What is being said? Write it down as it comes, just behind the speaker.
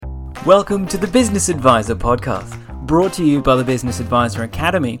Welcome to the Business Advisor podcast, brought to you by the Business Advisor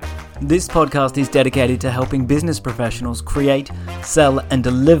Academy. This podcast is dedicated to helping business professionals create, sell, and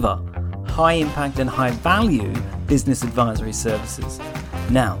deliver high impact and high value business advisory services.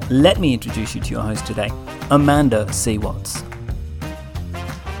 Now, let me introduce you to your host today, Amanda C. Watts.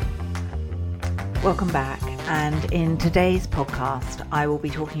 Welcome back, and in today's podcast I will be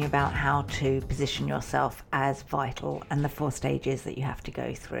talking about how to position yourself as vital and the 4 stages that you have to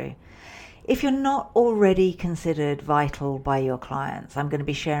go through. If you're not already considered vital by your clients, I'm going to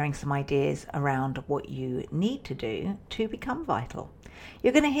be sharing some ideas around what you need to do to become vital.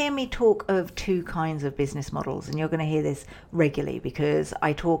 You're going to hear me talk of 2 kinds of business models, and you're going to hear this regularly because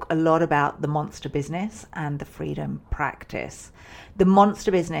I talk a lot about the monster business and the freedom practice. The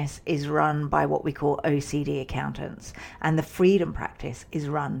monster business is run by what we call OCD accountants, and the freedom practice is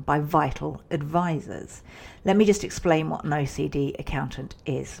run by vital advisors. Let me just explain what an OCD accountant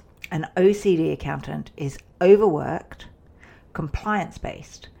is. An OCD accountant is overworked,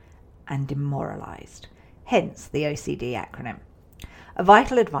 compliance-based, and demoralized, hence the OCD acronym. A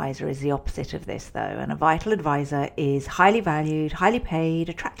vital advisor is the opposite of this, though, and a vital advisor is highly valued, highly paid,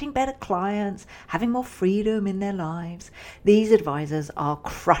 attracting better clients, having more freedom in their lives. These advisors are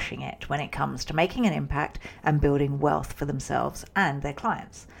crushing it when it comes to making an impact and building wealth for themselves and their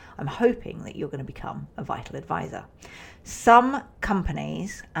clients. I'm hoping that you're going to become a vital advisor. Some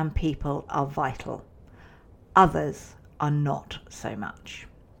companies and people are vital, others are not so much.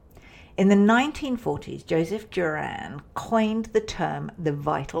 In the 1940s, Joseph Juran coined the term the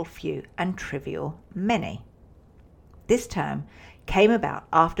vital few and trivial many. This term came about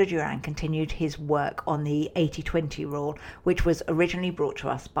after Juran continued his work on the 80-20 rule, which was originally brought to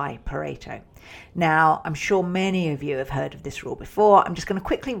us by Pareto. Now, I'm sure many of you have heard of this rule before. I'm just going to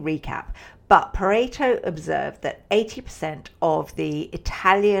quickly recap. But Pareto observed that 80% of the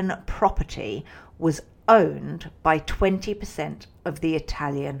Italian property was owned by 20% of the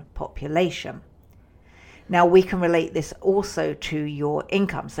Italian population. Now, we can relate this also to your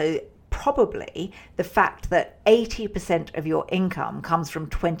income. So probably the fact that 80% of your income comes from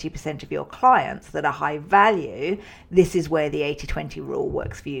 20% of your clients that are high value, this is where the 80-20 rule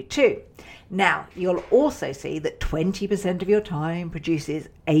works for you too. Now, you'll also see that 20% of your time produces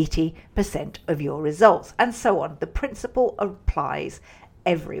 80% of your results, and so on. The principle applies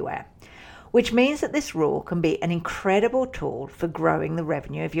everywhere, which means that this rule can be an incredible tool for growing the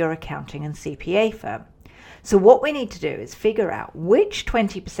revenue of your accounting and CPA firm. So what we need to do is figure out which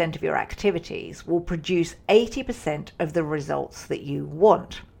 20% of your activities will produce 80% of the results that you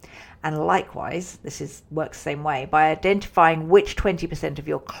want. And likewise, works the same way, by identifying which 20% of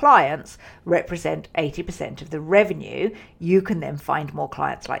your clients represent 80% of the revenue, you can then find more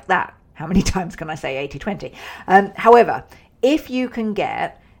clients like that. How many times can I say 80-20? However, if you can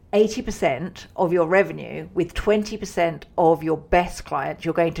get 80% of your revenue with 20% of your best clients,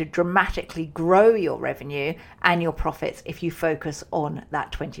 you're going to dramatically grow your revenue and your profits if you focus on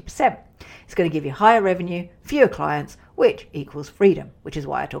that 20%. It's going to give you higher revenue, fewer clients, which equals freedom, which is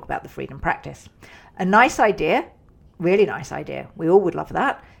why I talk about the freedom practice. A nice idea, really nice idea. We all would love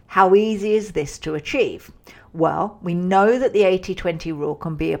that. How easy is this to achieve? Well, we know that the 80-20 rule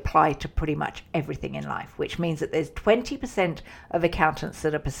can be applied to pretty much everything in life, which means that there's 20% of accountants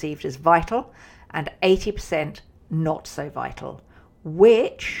that are perceived as vital and 80% not so vital.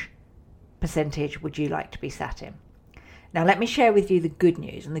 Which percentage would you like to be sat in? Now, let me share with you the good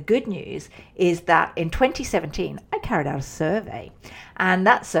news. And the good news is that in 2017, I carried out a survey, and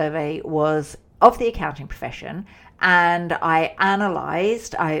that survey was of the accounting profession. And I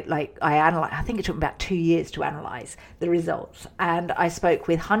analysed, I think it took about 2 years to analyse the results. And I spoke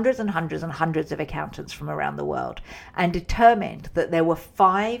with hundreds and hundreds and hundreds of accountants from around the world and determined that there were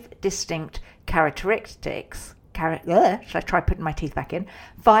 5 distinct characteristics. Should I try putting my teeth back in?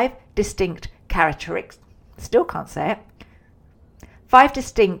 5 distinct characteristics. Still can't say it. 5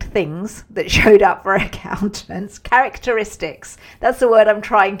 distinct things that showed up for accountants, characteristics, that's the word I'm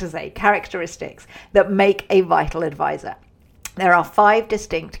trying to say, characteristics that make a vital advisor. There are 5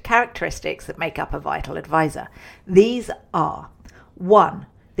 distinct characteristics that make up a vital advisor. These are: 1,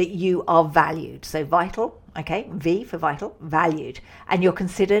 that you are valued. So vital, okay, V for vital, valued, and you're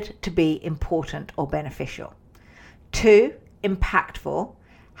considered to be important or beneficial. 2, impactful,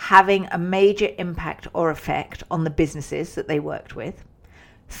 having a major impact or effect on the businesses that they worked with.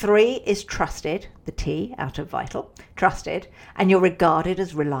 3 is trusted, the T out of vital, trusted, and you're regarded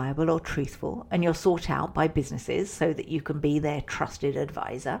as reliable or truthful, and you're sought out by businesses so that you can be their trusted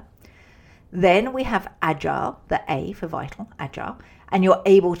advisor. Then we have agile, the A for vital, agile, and you're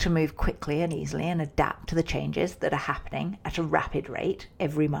able to move quickly and easily and adapt to the changes that are happening at a rapid rate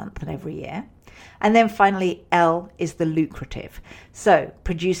every month and every year. And then finally, L is the lucrative. So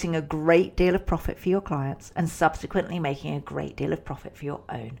producing a great deal of profit for your clients and subsequently making a great deal of profit for your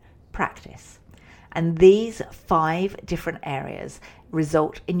own practice. And these 5 different areas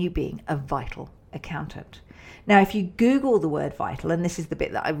result in you being a vital accountant. Now, if you Google the word vital, and this is the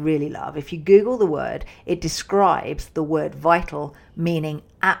bit that I really love, if you Google the word, it describes the word vital meaning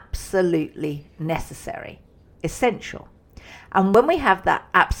absolutely necessary, essential. And when we have that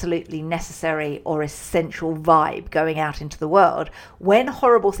absolutely necessary or essential vibe going out into the world, when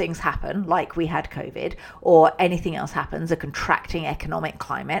horrible things happen, like we had COVID, or anything else happens, a contracting economic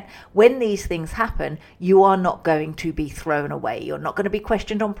climate, when these things happen, you are not going to be thrown away. You're not going to be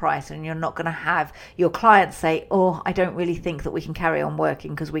questioned on price, and you're not going to have your clients say, oh, I don't really think that we can carry on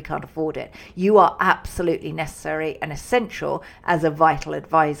working because we can't afford it. You are absolutely necessary and essential as a vital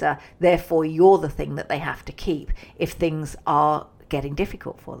advisor. Therefore, you're the thing that they have to keep if things are getting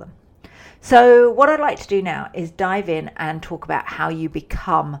difficult for them. So what I'd like to do now is dive in and talk about how you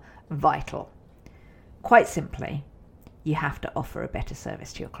become vital. Quite simply, you have to offer a better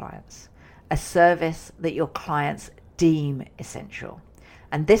service to your clients, a service that your clients deem essential.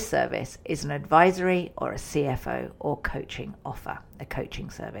 And this service is an advisory or a CFO or coaching offer, a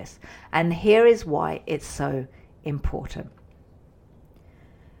coaching service. And here is why it's so important.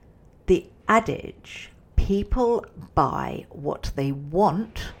 The adage, people buy what they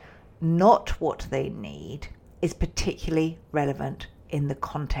want, not what they need, is particularly relevant in the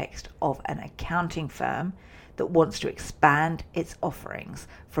context of an accounting firm that wants to expand its offerings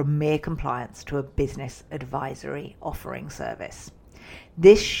from mere compliance to a business advisory offering service.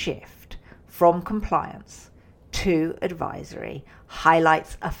 This shift from compliance to advisory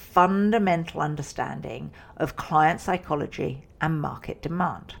highlights a fundamental understanding of client psychology and market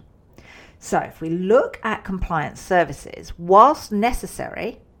demand. So if we look at compliance services, whilst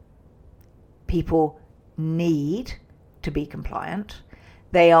necessary, people need to be compliant.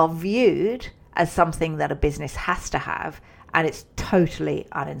 They are viewed as something that a business has to have, and it's totally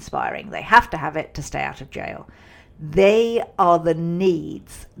uninspiring. They have to have it to stay out of jail. They are the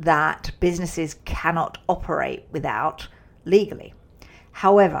needs that businesses cannot operate without legally.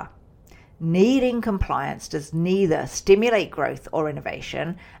 However, needing compliance does neither stimulate growth or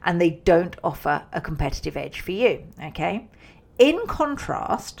innovation, and they don't offer a competitive edge for you, okay? In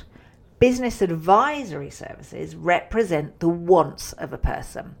contrast, business advisory services represent the wants of a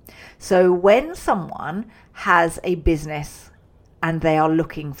person. So when someone has a business and they are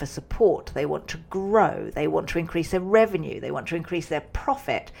looking for support, they want to grow, they want to increase their revenue, they want to increase their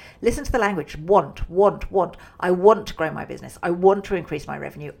profit. Listen to the language, want. I want to grow my business. I want to increase my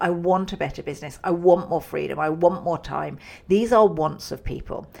revenue. I want a better business. I want more freedom. I want more time. These are wants of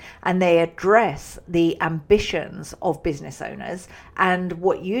people, and they address the ambitions of business owners. And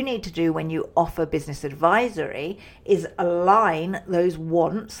what you need to do when you offer business advisory is align those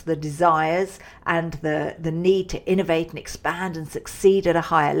wants, the desires, and the need to innovate and expand and succeed at a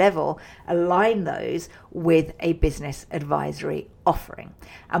higher level, align those with a business advisory offering.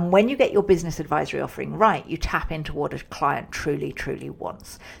 And when you get your business advisory offering right, you tap into what a client truly, truly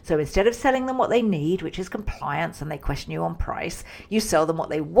wants. So instead of selling them what they need, which is compliance, and they question you on price, you sell them what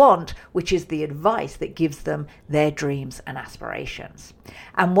they want, which is the advice that gives them their dreams and aspirations.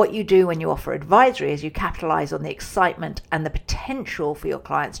 And what you do when you offer advisory is you capitalize on the excitement and the potential for your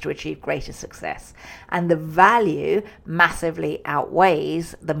clients to achieve greater success. And the value massively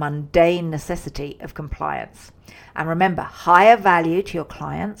outweighs the mundane necessity of compliance. And remember, higher value to your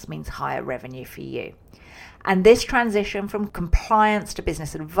clients means higher revenue for you. And this transition from compliance to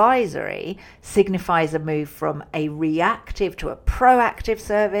business advisory signifies a move from a reactive to a proactive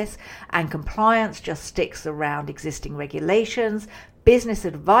service, and compliance just sticks around existing regulations. Business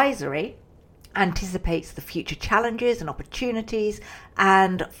advisory anticipates the future challenges and opportunities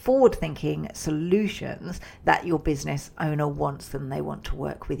and forward-thinking solutions that your business owner wants, and they want to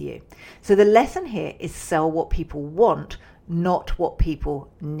work with you. So the lesson here is sell what people want, not what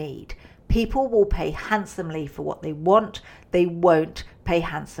people need. People will pay handsomely for what they want. They won't pay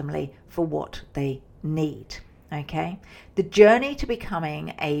handsomely for what they need. Okay? The journey to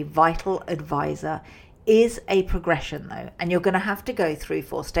becoming a vital advisor is a progression though, and you're going to have to go through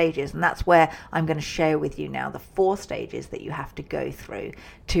 4 stages, and that's where I'm going to share with you now the 4 stages that you have to go through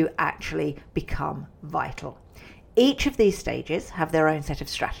to actually become vital. Each of these stages have their own set of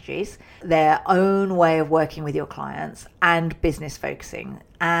strategies, their own way of working with your clients, and business focusing.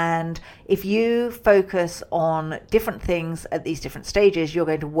 And if you focus on different things at these different stages, you're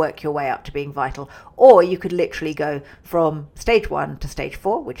going to work your way up to being vital. Or you could literally go from stage 1 to stage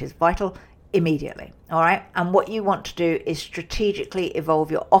 4, which is vital, immediately. All right. And what you want to do is strategically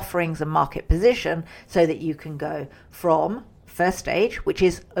evolve your offerings and market position so that you can go from first stage, which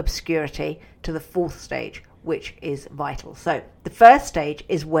is obscurity, to the fourth stage, which is vital. So the first stage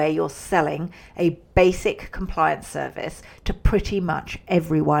is where you're selling a basic compliance service to pretty much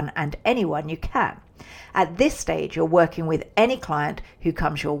everyone and anyone you can. At this stage, you're working with any client who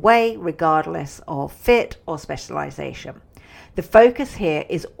comes your way, regardless of fit or specialization. The focus here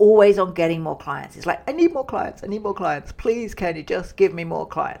is always on getting more clients. It's like, I need more clients. Please, can you just give me more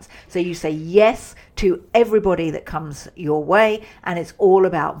clients? So you say yes to everybody that comes your way, and it's all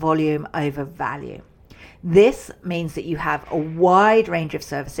about volume over value. This means that you have a wide range of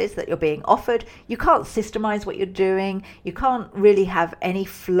services that you're being offered. You can't systemize what you're doing. You can't really have any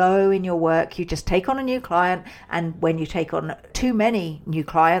flow in your work. You just take on a new client, and when you take on too many new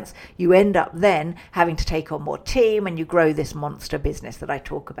clients, you end up then having to take on more team, and you grow this monster business that I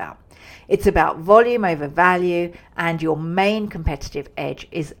talk about. It's about volume over value, and your main competitive edge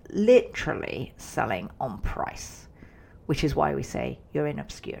is literally selling on price, which is why we say you're in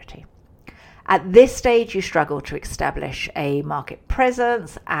obscurity. At this stage, you struggle to establish a market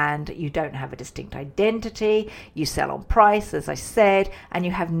presence and you don't have a distinct identity. You sell on price, as I said, and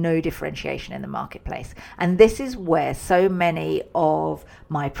you have no differentiation in the marketplace. And this is where so many of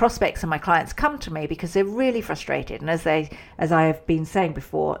my prospects and my clients come to me because they're really frustrated. And as I have been saying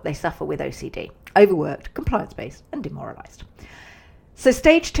before, they suffer with OCD, overworked, compliance-based, and demoralized. So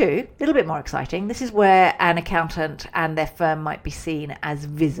stage 2, a little bit more exciting. This is where an accountant and their firm might be seen as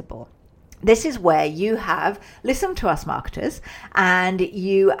visible. This is where you have listened to us marketers and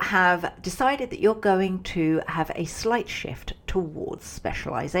you have decided that you're going to have a slight shift towards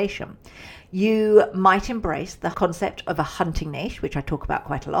specialization. You might embrace the concept of a hunting niche, which I talk about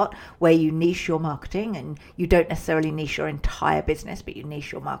quite a lot, where you niche your marketing and you don't necessarily niche your entire business, but you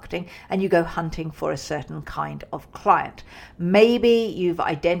niche your marketing and you go hunting for a certain kind of client. Maybe you've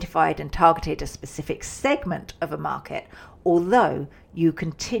identified and targeted a specific segment of a market, although you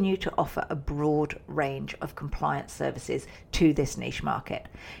continue to offer a broad range of compliance services to this niche market.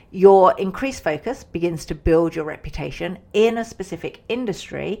 Your increased focus begins to build your reputation in a specific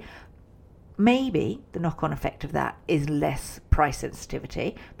industry. Maybe the knock-on effect of that is less price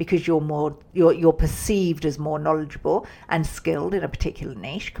sensitivity because you're perceived as more knowledgeable and skilled in a particular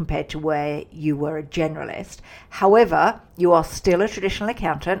niche compared to where you were a generalist. However, you are still a traditional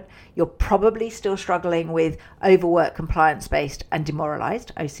accountant. You're probably still struggling with overwork, compliance-based, and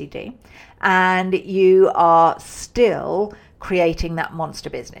demoralized, OCD. And you are still creating that monster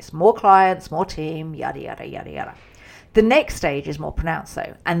business. More clients, more team, yada, yada, yada, yada. The next stage is more pronounced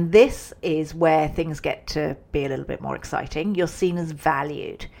though, and this is where things get to be a little bit more exciting. You're seen as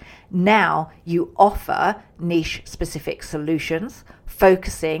valued. Now you offer niche specific solutions,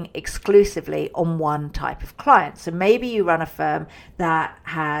 focusing exclusively on one type of client. So maybe you run a firm that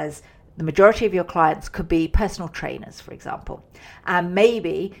has the majority of your clients could be personal trainers, for example, and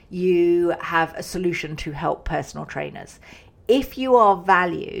maybe you have a solution to help personal trainers. If you are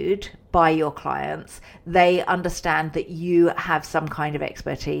valued by your clients, they understand that you have some kind of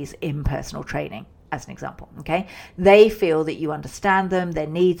expertise in personal training, as an example, okay? They feel that you understand them, their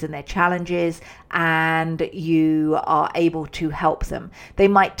needs and their challenges, and you are able to help them. They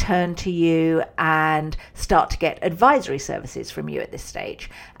might turn to you and start to get advisory services from you at this stage.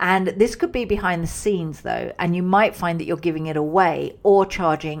 And this could be behind the scenes though, and you might find that you're giving it away or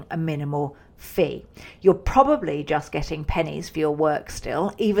charging a minimal fee. You're probably just getting pennies for your work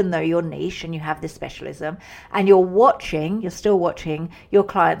still, even though you're niche and you have this specialism, and you're still watching your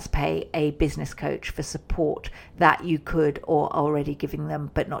clients pay a business coach for support that you could or already giving them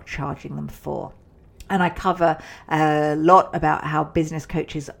but not charging them for. And I cover a lot about how business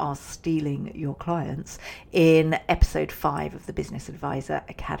coaches are stealing your clients in episode 5 of the Business Advisor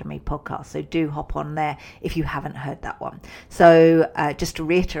Academy podcast. So do hop on there if you haven't heard that one. So just to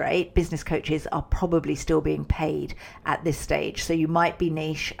reiterate, business coaches are probably still being paid at this stage. So you might be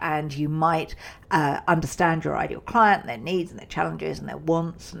niche and you might understand your ideal client, their needs and their challenges and their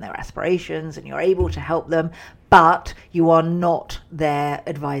wants and their aspirations, and you're able to help them. But you are not their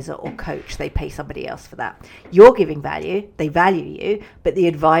advisor or coach. They pay somebody else for that. You're giving value, they value you, but the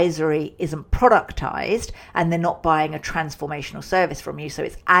advisory isn't productized and they're not buying a transformational service from you. So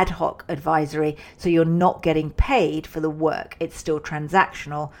it's ad hoc advisory. So you're not getting paid for the work. It's still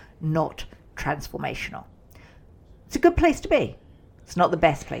transactional, not transformational. It's a good place to be. It's not the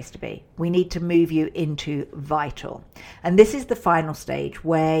best place to be. We need to move you into vital. And this is the final stage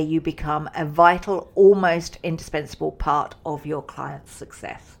where you become a vital, almost indispensable part of your client's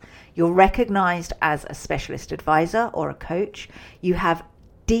success. You're recognized as a specialist advisor or a coach. You have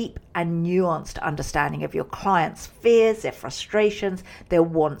deep and nuanced understanding of your clients' fears, their frustrations, their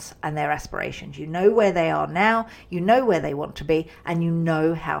wants and their aspirations. You know where they are now, you know where they want to be, and you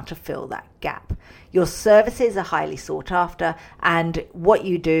know how to fill that gap. Your services are highly sought after, and what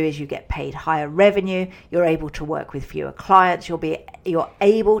you do is you get paid higher revenue, you're able to work with fewer clients, you're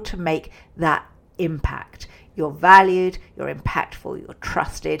able to make that impact. You're valued, you're impactful, you're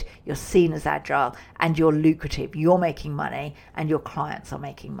trusted, you're seen as agile, and you're lucrative. You're making money and your clients are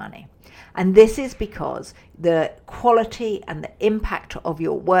making money. And this is because the quality and the impact of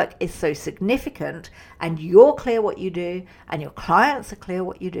your work is so significant, and you're clear what you do and your clients are clear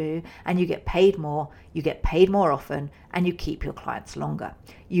what you do, and you get paid more often, and you keep your clients longer.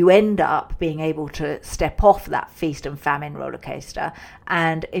 You end up being able to step off that feast and famine roller coaster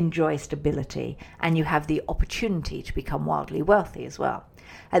and enjoy stability, and you have the opportunity to become wildly wealthy as well.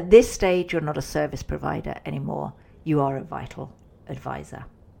 At this stage, you're not a service provider anymore. You are a vital advisor.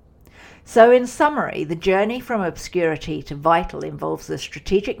 So in summary, the journey from obscurity to vital involves the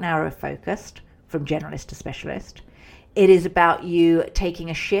strategic narrow focus from generalist to specialist. It is about you taking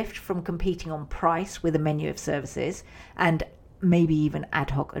a shift from competing on price with a menu of services and maybe even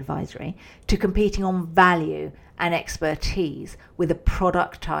ad hoc advisory to competing on value and expertise with a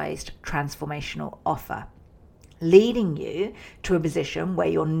productized transformational offer, leading you to a position where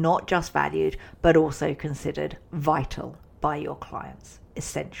you're not just valued but also considered vital by your clients.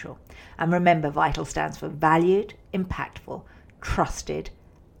 Essential. And remember, vital stands for valued, impactful, trusted,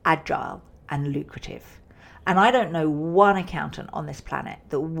 agile, and lucrative. And I don't know one accountant on this planet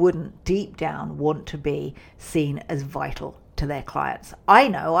that wouldn't deep down want to be seen as vital to their clients. I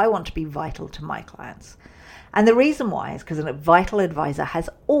know I want to be vital to my clients. And the reason why is because a vital advisor has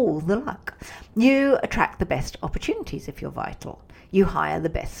all the luck. You attract the best opportunities if you're vital. You hire the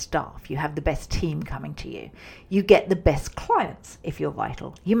best staff. You have the best team coming to you. You get the best clients if you're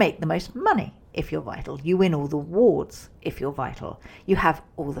vital. You make the most money if you're vital. You win all the awards if you're vital. You have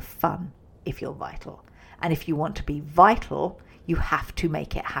all the fun if you're vital. And if you want to be vital, you have to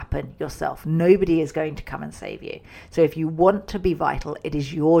make it happen yourself. Nobody is going to come and save you. So if you want to be vital, it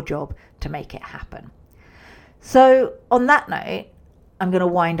is your job to make it happen. So on that note, I'm going to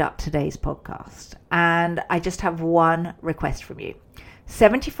wind up today's podcast, and I just have one request from you.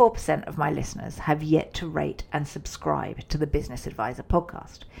 74% of my listeners have yet to rate and subscribe to the Business Advisor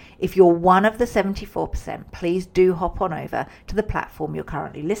podcast. If you're one of the 74%, please do hop on over to the platform you're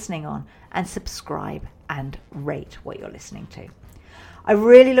currently listening on and subscribe and rate what you're listening to. I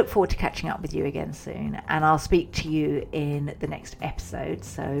really look forward to catching up with you again soon, and I'll speak to you in the next episode.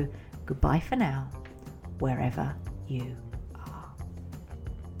 So goodbye for now, wherever you are.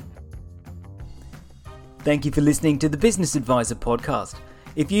 Thank you for listening to the Business Advisor podcast.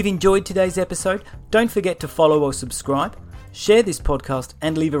 If you've enjoyed today's episode, don't forget to follow or subscribe, share this podcast,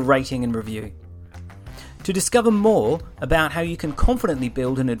 and leave a rating and review. To discover more about how you can confidently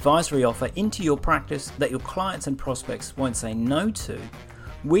build an advisory offer into your practice that your clients and prospects won't say no to,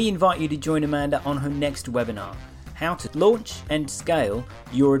 we invite you to join Amanda on her next webinar, How to Launch and Scale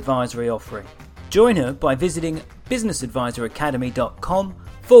Your Advisory Offering. Join her by visiting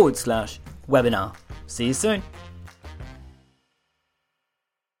businessadvisoracademy.com/webinar. See you soon.